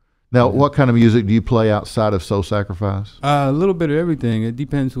 Now, what kind of music do you play outside of Soul Sacrifice? A little bit of everything. It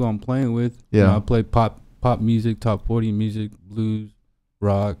depends who I'm playing with. Yeah. You know, I play pop music, top 40 music, blues,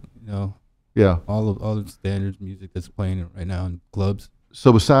 rock. You know, Yeah. all the standards music that's playing right now in clubs.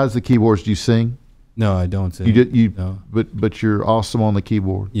 So besides the keyboards, do you sing? No, I don't sing. No. No. But you're awesome on the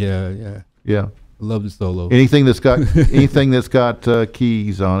keyboard. Yeah. Yeah. I love the solo. Anything that's got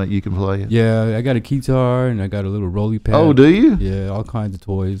keys on it, you can play it. Yeah, I got a guitar and I got a little rolly pad. Oh, do you? Yeah, all kinds of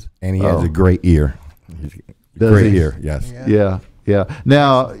toys. And he has a great ear. Does Great he? ear, yes. Yeah.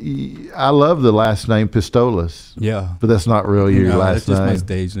 Now, I love the last name Pistolas. Yeah. But that's not really your No, last that's just name. my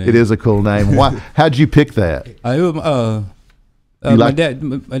stage name. It is a cool name. Why? How'd you pick that? My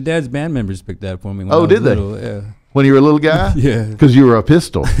dad's band members picked that for me. When I Oh, was did they? little. Yeah. When you were a little guy? Yeah. Because you were a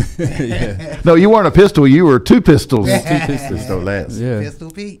pistol. Yeah. No, you weren't a pistol. You were two pistols. Two pistols. Pistolas. Yeah.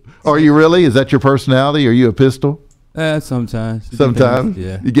 Pistol Pete. Are you really? Is that your personality? Are you a pistol? Sometimes. It Sometimes? depends.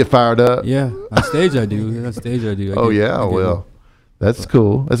 Yeah. You get fired up? Yeah. On stage I do. On stage I do. Oh, yeah. Well, that's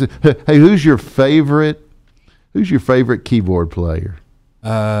cool. Hey, who's your favorite keyboard player?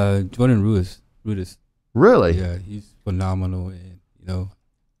 Jordan Rudess. Really? Yeah, he's phenomenal, and you know,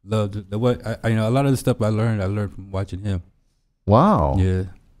 loved what I a lot of the stuff I learned from watching him. Wow. Yeah.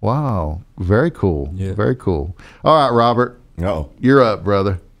 Wow. Very cool. Yeah. Very cool. All right, Robert. Oh. You're up,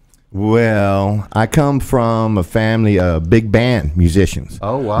 brother. Well, I come from a family of big band musicians.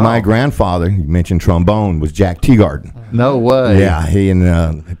 Oh, wow. My grandfather, you mentioned trombone, was Jack Teagarden. No way. Yeah, he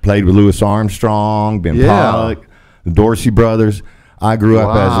played with Louis Armstrong, Ben Pollock, the Dorsey Brothers. I grew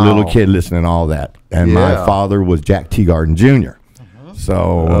up as a little kid listening to all that. And my father was Jack Teagarden Jr.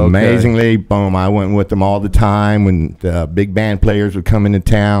 So amazingly, boom, I went with them all the time when the big band players would come into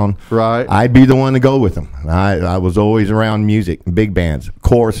town. Right. I'd be the one to go with them. I was always around music and big bands. Of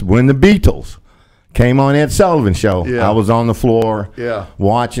course, when the Beatles came on Ed Sullivan Show, I was on the floor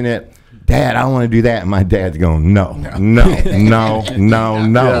watching it. Dad, I want to do that. And my dad's going, no.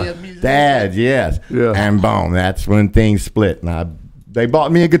 Dad, yes. Yeah. And boom, that's when things split. And they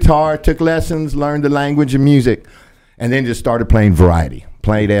bought me a guitar, took lessons, learned the language of music, and then just started playing variety.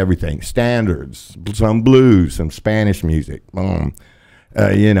 Played everything, standards, some blues, some Spanish music.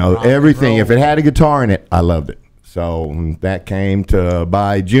 Everything. If it had a guitar in it, I loved it. So that came to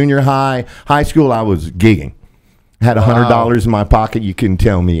by junior high. High school, I was gigging. Had $100 in my pocket. You couldn't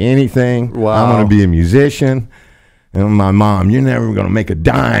tell me anything. Wow. I'm going to be a musician. And my mom, you're never going to make a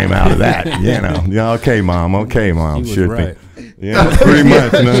dime out of that. Okay, mom. She was right. Yeah, pretty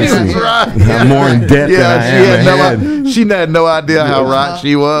much. She was right. I'm more in debt than I am. She had no idea how right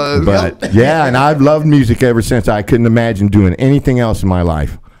she was. But yeah, and I've loved music ever since. I couldn't imagine doing anything else in my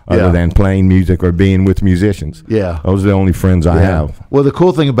life other than playing music or being with musicians. Yeah. Those are the only friends I have. Well, the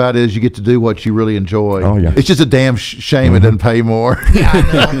cool thing about it is you get to do what you really enjoy. Oh, yeah. It's just a damn shame it doesn't pay more.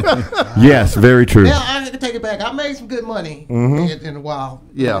 Yes, very true. Yeah, I can take it back. I made some good money in a while.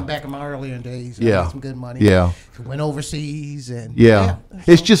 Yeah. Back in my earlier days. I Yeah. made some good money. Yeah. Went overseas and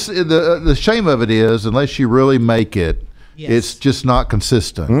It's just the shame of it is unless you really make it, it's just not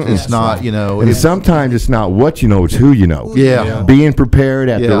consistent. It's not, And sometimes it's not what you know, it's who you know. Yeah. Being prepared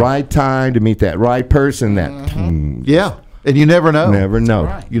at the right time to meet that right person. And you never know. Never know.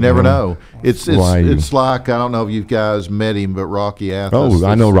 Right. You never know. It's why like, I don't know if you guys met him, but Rocky Athens. Oh,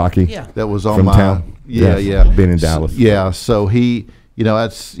 I know Rocky. Yeah. That was on From my town. Yeah, Yes. yeah. Been in Dallas. So he,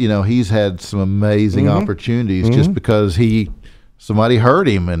 he's had some amazing opportunities just because somebody heard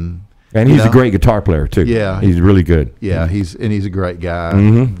him And he's a great guitar player too. Yeah. He's really good. Yeah, he's a great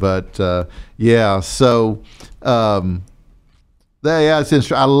guy. But it's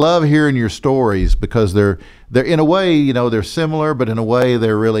interesting. I love hearing your stories because they're in a way, they're similar, but in a way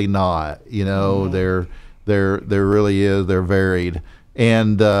they're really not. They're really is. They're varied.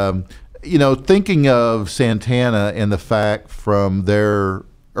 And thinking of Santana and the fact from their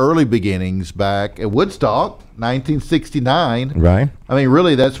early beginnings back at Woodstock, 1969. Right. I mean,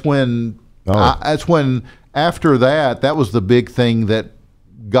 really, that's when. After that was the big thing that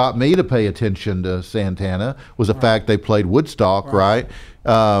got me to pay attention to Santana was the fact they played Woodstock. Right.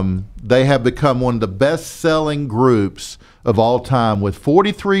 They have become one of the best-selling groups of all time with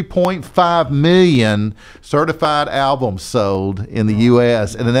 43.5 million certified albums sold in the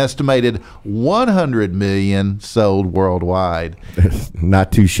U.S. and an estimated 100 million sold worldwide.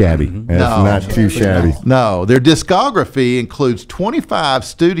 Not too shabby. That's not too shabby. No, their discography includes 25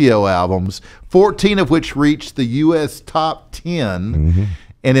 studio albums, 14 of which reached the U.S. top 10.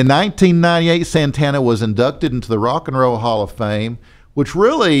 And in 1998, Santana was inducted into the Rock and Roll Hall of Fame, which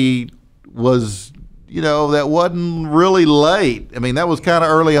really was, that wasn't really late. I mean, that was kind of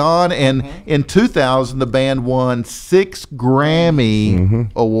early on. And in 2000, the band won 6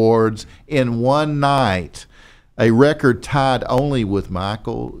 Grammy Awards in one night, a record tied only with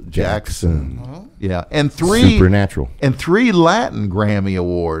Michael Jackson. Yeah, and 3 Supernatural, and 3 Latin Grammy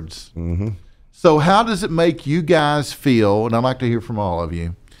Awards. So, how does it make you guys feel? And I'd like to hear from all of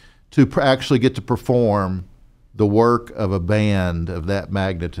you to actually get to perform the work of a band of that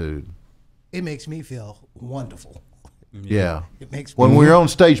magnitude. It makes me feel wonderful. Yeah. It makes when me we're on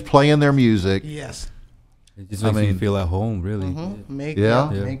stage playing their music. Yes. It just makes you feel at home, really. Make feel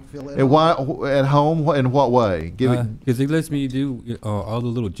at and why at home? In what way? Because it lets me do all the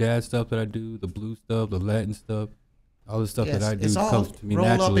little jazz stuff that I do, the blues stuff, the Latin stuff, all the stuff that I do comes to me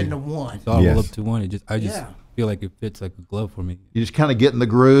naturally. It's all rolled up into one. It's all rolled up to one. I just feel like it fits like a glove for me. You just kind of get in the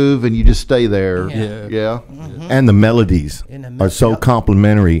groove and you just stay there. Yeah. And the melodies are so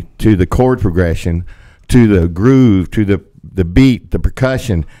complementary to the chord progression, to the groove, to the beat, the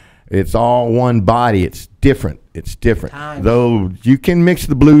percussion. It's all one body. It's different. Though you can mix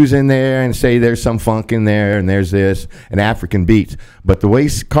the blues in there and say there's some funk in there and there's this and African beats, but the way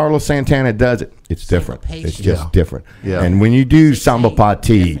Carlos Santana does it, it's different. It's just different. Yeah. And when you do Samba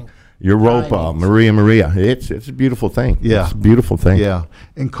Pati, Europa, Maria, it's a beautiful thing. Yeah, it's a beautiful thing. Yeah,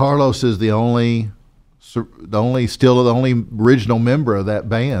 and Carlos is the only original member of that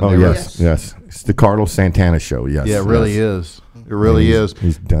band. Oh yes. It's the Carlos Santana show. Yes, yeah, it really is. It really is.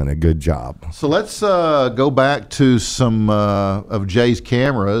 He's done a good job. So let's go back to some of Jay's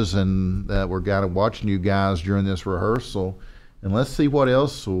cameras, and we're kind of watching you guys during this rehearsal, and let's see what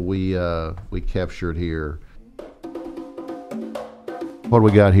else we captured here. What do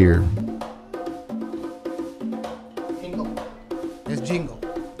we got here? Jingle. It's Jingle.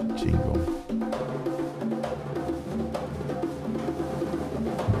 Jingle.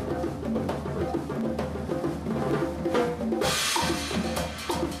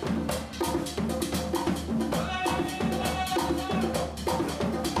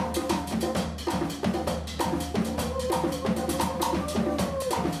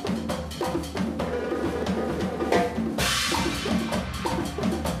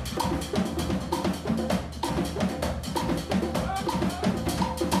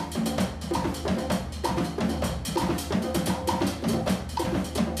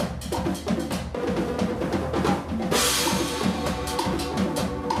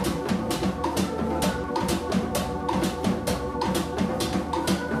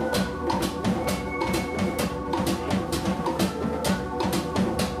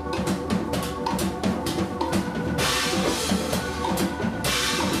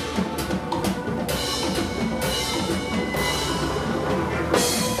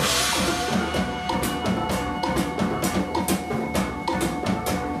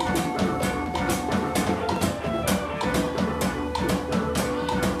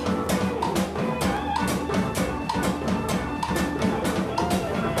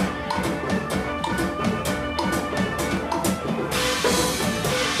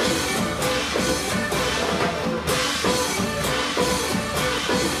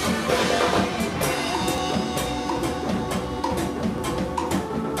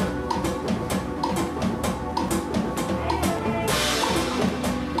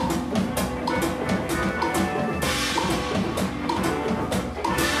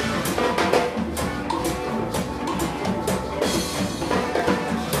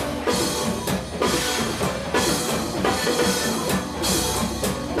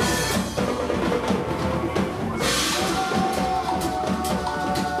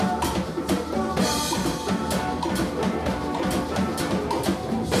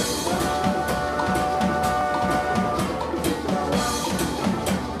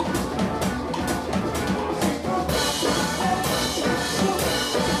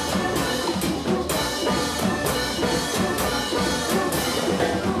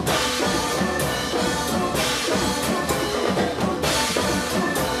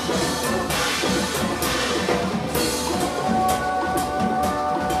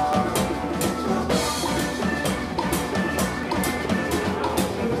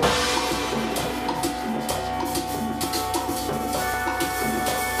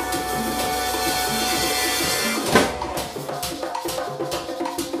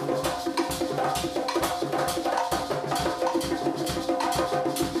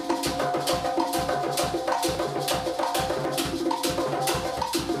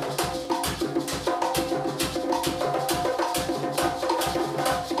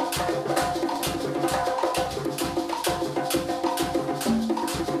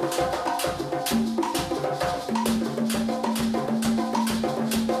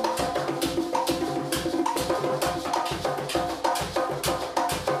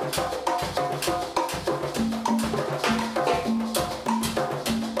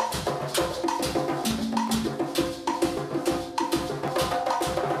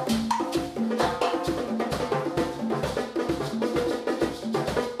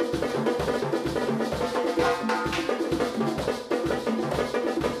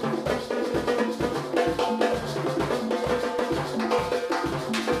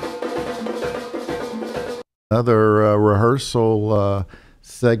 Another rehearsal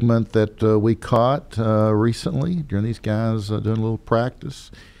segment that we caught recently during these guys doing a little practice.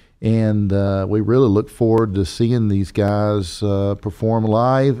 And we really look forward to seeing these guys perform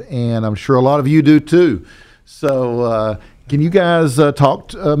live, and I'm sure a lot of you do too. So can you guys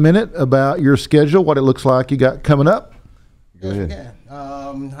talk a minute about your schedule, what it looks like you got coming up? Go ahead. Okay.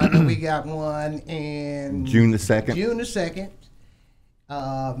 I know we got one in June the 2nd. June the 2nd.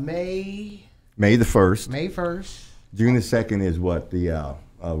 May the 1st. May 1st. June the 2nd is what? The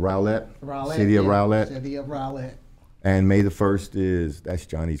Rowlett? Rowlett, City of yeah, Rowlett. City of Rowlett. And May the 1st that's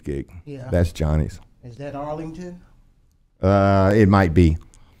Johnny's gig. Yeah. That's Johnny's. Is that Arlington? It might be.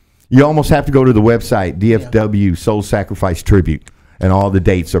 You almost have to go to the website, DFW Soul Sacrifice Tribute, and all the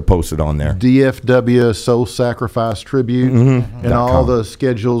dates are posted on there. DFW Soul Sacrifice Tribute, and all the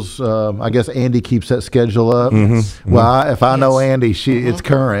schedules. I guess Andy keeps that schedule up. Well, if I know Andy, it's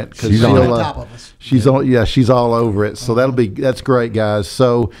current because She's on top of us. She's on. Yeah, she's all over it. So that's great, guys.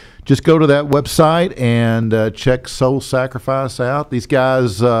 So just go to that website and check Soul Sacrifice out. These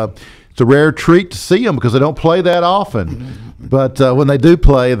guys. It's a rare treat to see them because they don't play that often. But when they do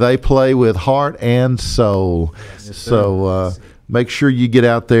play, they play with heart and soul. Yes, so make sure you get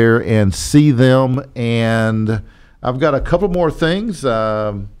out there and see them. And I've got a couple more things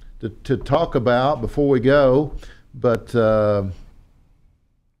to talk about before we go. But if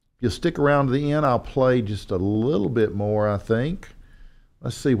you stick around to the end, I'll play just a little bit more, I think.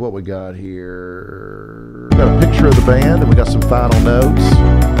 Let's see what we got here. We got a picture of the band, and we got some final notes.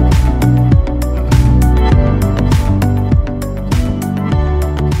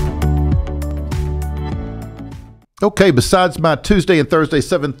 Okay, besides my Tuesday and Thursday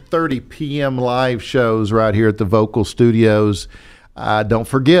 7:30 p.m. live shows right here at the Vocal Studios, don't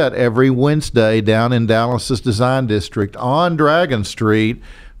forget, every Wednesday down in Dallas's Design District on Dragon Street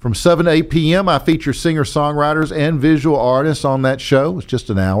from 7 to 8 p.m., I feature singer-songwriters and visual artists on that show. It's just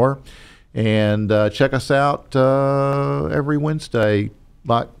an hour. And check us out every Wednesday,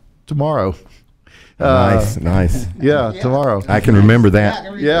 like tomorrow. Nice. Yeah, tomorrow. I can remember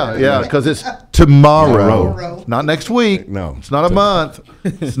that. Yeah, because it's tomorrow. Not next week. No. It's not a month.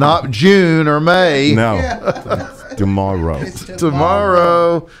 It's not June or May. No. Tomorrow.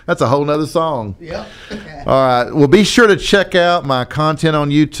 Tomorrow. That's a whole nother song. Yep. All right. Well, be sure to check out my content on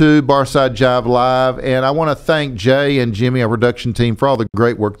YouTube, Barside Jive Live. And I want to thank Jay and Jimmy, our production team, for all the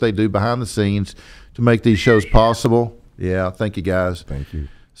great work they do behind the scenes to make these shows possible. Yeah, thank you, guys. Thank you.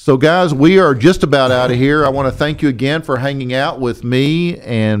 So, guys, we are just about out of here. I want to thank you again for hanging out with me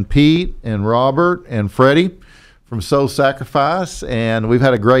and Pete and Robert and Freddie from Soul Sacrifice. And we've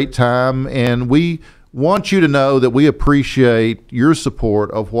had a great time. And we want you to know that we appreciate your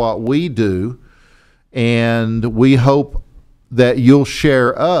support of what we do. And we hope that you'll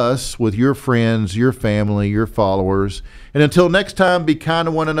share us with your friends, your family, your followers. And until next time, be kind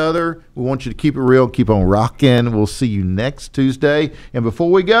to one another. We want you to keep it real, keep on rocking. We'll see you next Tuesday. And before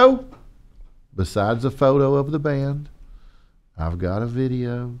we go, besides a photo of the band, I've got a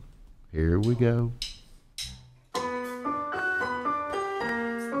video. Here we go.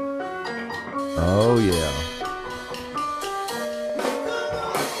 Oh, yeah.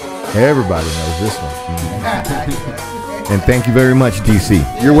 Everybody knows this one. And thank you very much,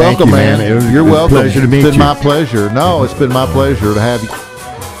 DC. You're welcome, you, man. You're welcome. Pleasure to meet It's been you. my pleasure. No, it's been my pleasure to have you.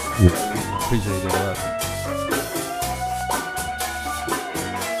 Appreciate it a lot.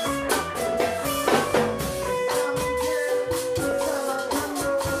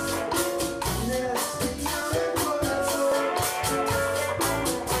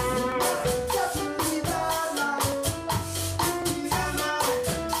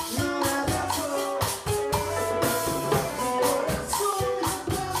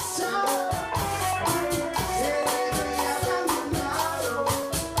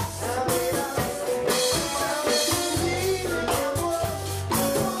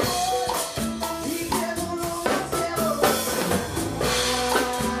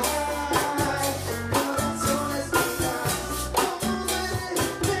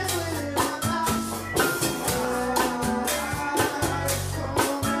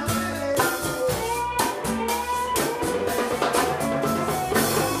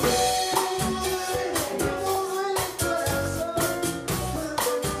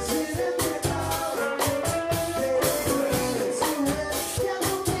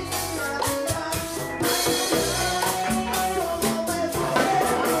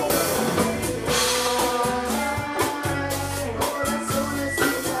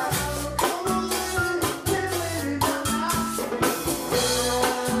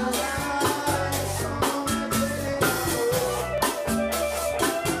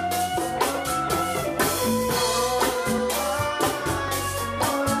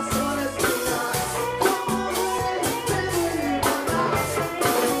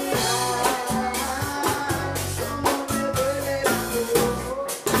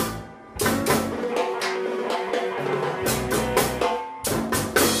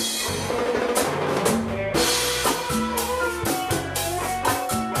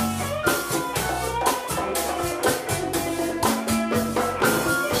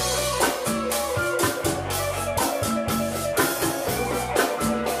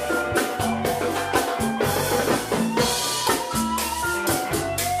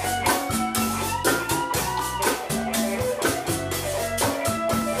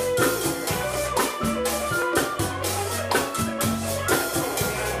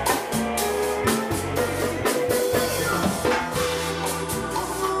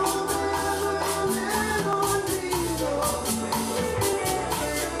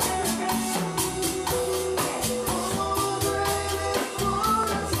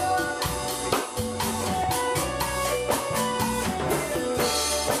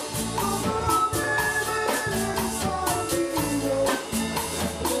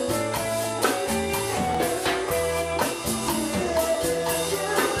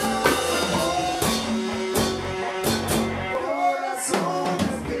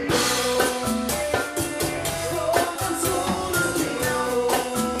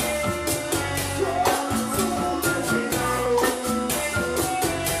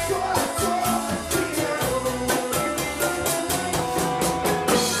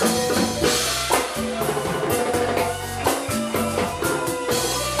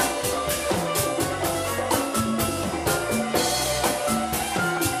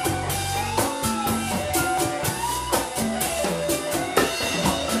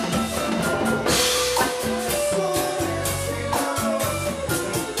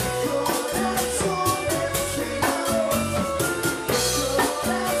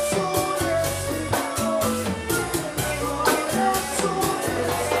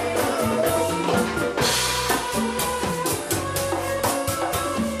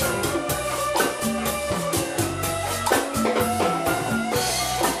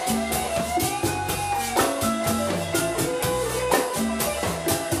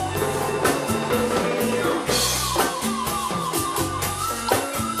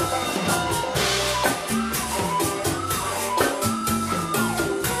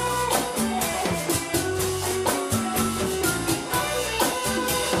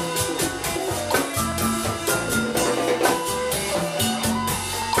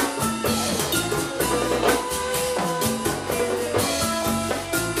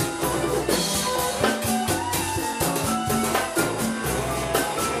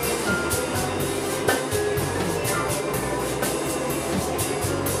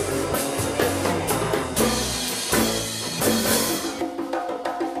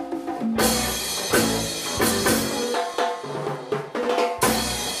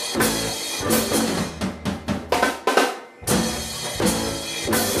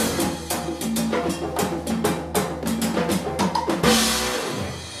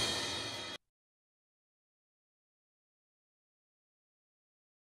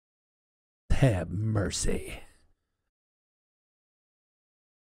 have mercy.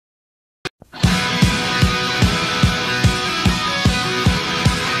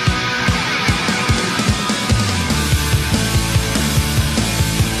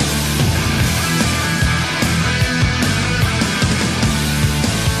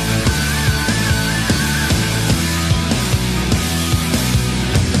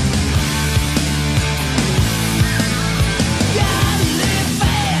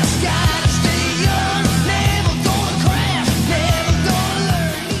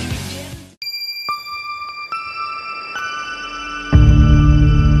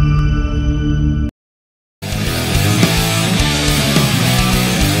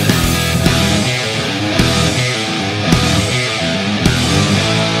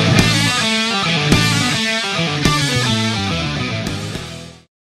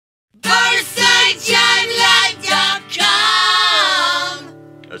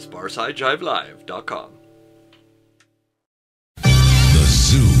 That's BarsideJiveLive.com.